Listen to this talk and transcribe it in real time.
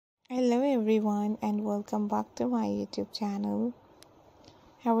Hello everyone and welcome back to my YouTube channel.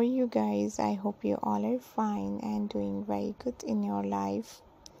 How are you guys? I hope you all are fine and doing very good in your life.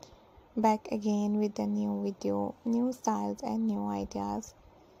 Back again with a new video, new styles and new ideas.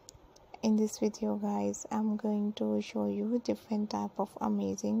 In this video guys, I'm going to show you different type of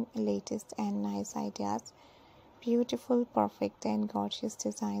amazing, latest and nice ideas. Beautiful, perfect and gorgeous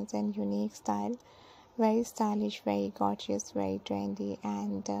designs and unique style. Very stylish, very gorgeous, very trendy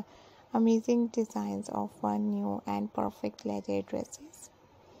and amazing designs of new and perfect leather dresses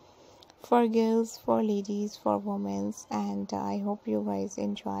for girls, for ladies, for women, and I hope you guys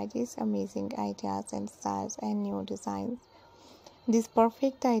enjoy these amazing ideas and styles and new designs. These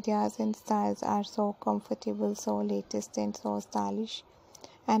perfect ideas and styles are so comfortable, so latest and so stylish,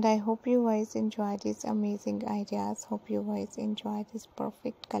 and I hope you guys enjoy these amazing ideas. Hope you guys enjoy these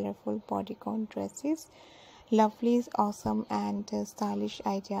perfect colorful bodycon dresses. Lovely, awesome and stylish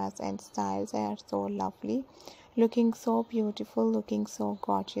ideas and styles are so lovely, looking so beautiful, looking so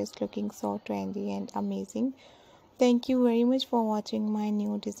gorgeous, looking so trendy and amazing. Thank you very much for watching my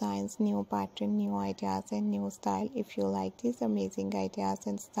new designs, new pattern, new ideas and new style. If you like these amazing ideas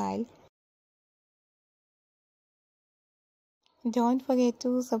and style, don't forget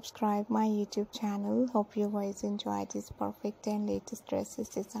to subscribe my YouTube channel. Hope you guys enjoy these perfect and latest dresses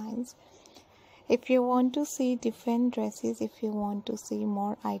designs. If you want to see different dresses, if you want to see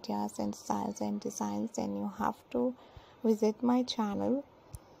more ideas and styles and designs, then you have to visit my channel.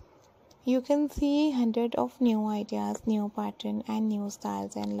 You can see hundreds of new ideas, new pattern and new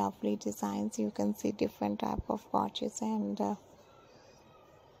styles and lovely designs. You can see different type of watches and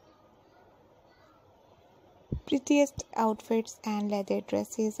prettiest outfits and leather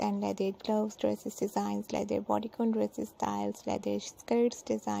dresses and leather gloves, dresses designs, leather bodycon dresses styles, leather skirts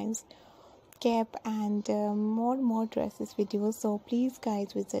designs, cap and more dresses videos. So please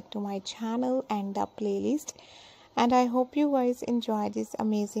guys visit to my channel and the playlist, and I hope you guys enjoy these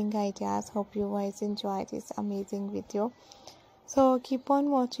amazing ideas. Hope you guys enjoy this amazing video, so keep on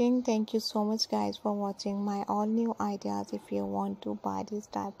watching. Thank you so much guys for watching my all new ideas. If you want to buy this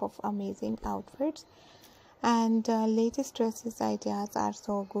type of amazing outfits and latest dresses, ideas are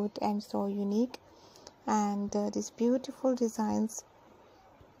so good and so unique, and these beautiful designs.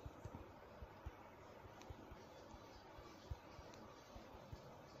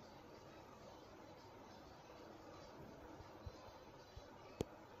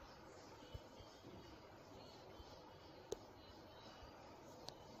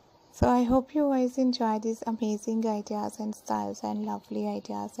 So I hope you guys enjoy these amazing ideas and styles, and lovely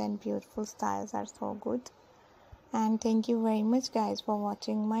ideas and beautiful styles are so good. And thank you very much guys for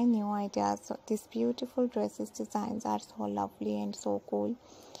watching my new ideas. So these beautiful dresses designs are so lovely and so cool,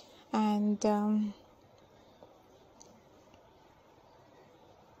 and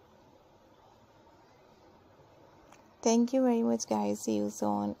thank you very much guys. See you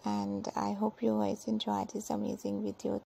soon, and I hope you guys enjoy this amazing video.